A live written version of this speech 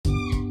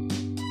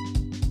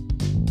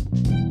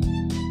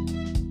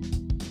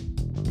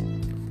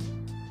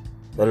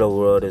Hello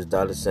world, it's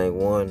Dollar Saint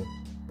One,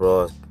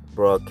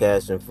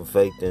 broadcasting for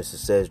faith and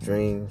success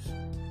dreams.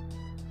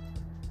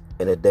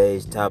 And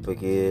today's topic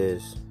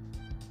is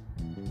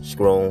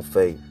strong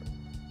faith.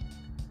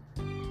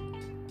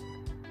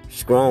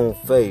 Strong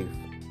faith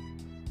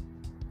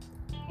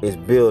is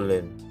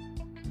building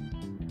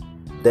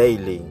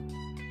daily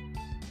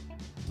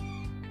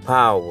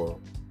power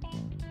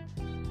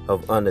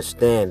of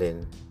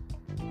understanding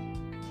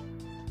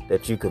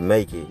that you can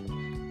make it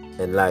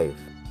in life.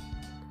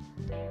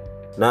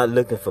 Not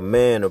looking for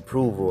man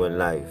approval in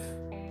life,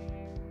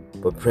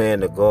 but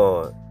praying to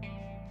God,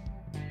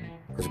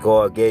 because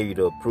God gave you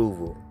the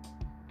approval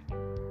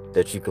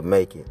that you could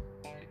make it.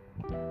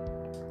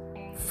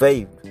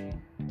 Faith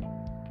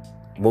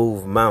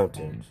move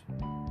mountains,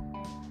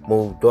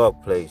 move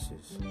dark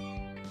places.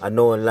 I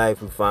know in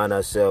life we find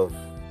ourselves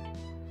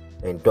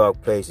in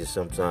dark places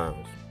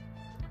sometimes.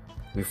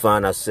 We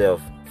find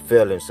ourselves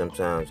failing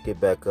sometimes, get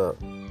back up.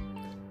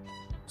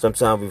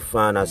 Sometimes we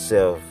find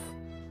ourselves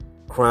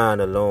crying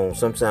alone.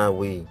 Sometimes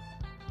we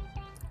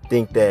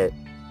think that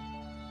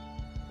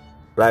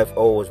life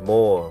owes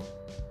more,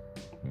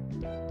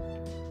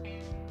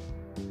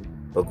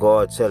 but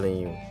God telling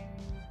you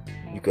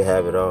you can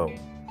have it all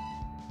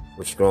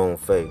with strong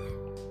faith.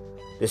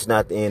 This is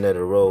not the end of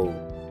the road.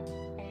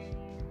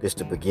 This is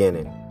the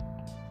beginning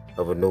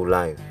of a new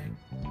life.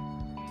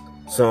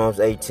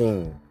 Psalms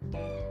 18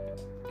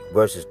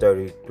 verses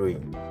 33.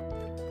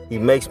 He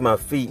makes my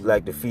feet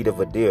like the feet of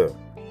a deer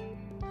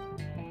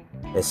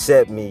and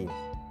set me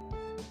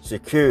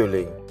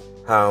securely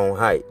high on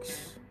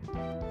heights.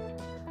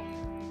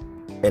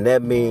 And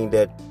that means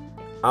that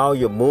all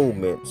your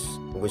movements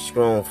with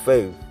strong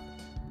faith,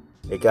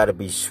 they got to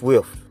be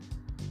swift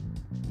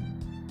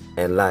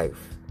in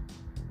life.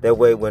 That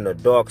way when the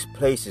dark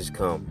places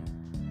come,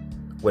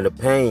 when the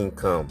pain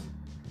come,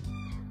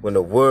 when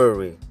the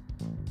worry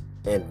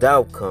and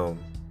doubt come,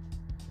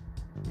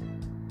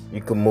 you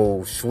can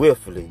move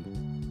swiftly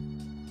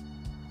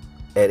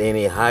at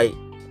any height,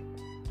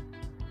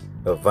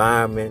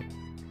 environment,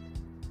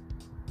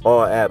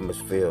 or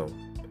atmosphere.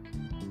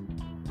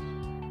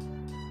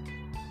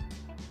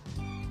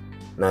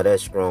 Now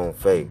that's strong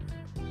faith.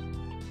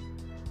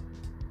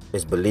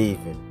 It's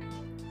believing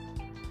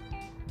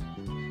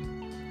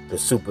the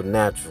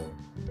supernatural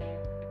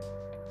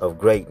of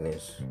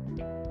greatness,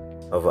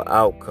 of an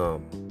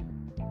outcome,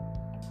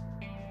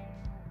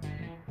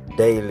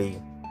 daily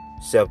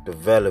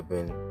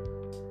self-developing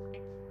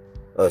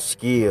a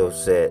skill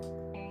set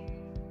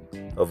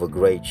of a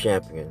great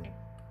champion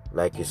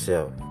like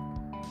yourself.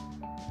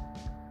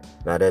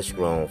 Now that's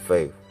strong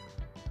faith.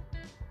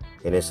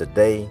 And it's a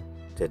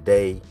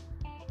day-to-day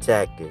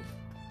tactic.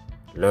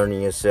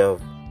 Learning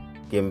yourself,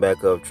 getting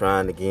back up,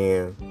 trying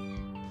again,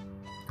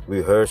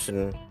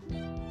 rehearsing,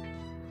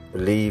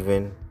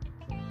 believing,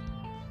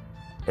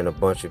 and a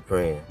bunch of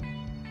praying.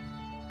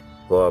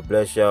 God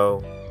bless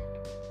y'all.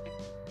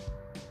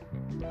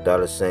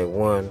 Dollar Saint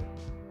One,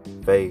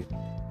 faith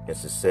and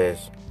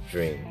success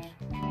dreams.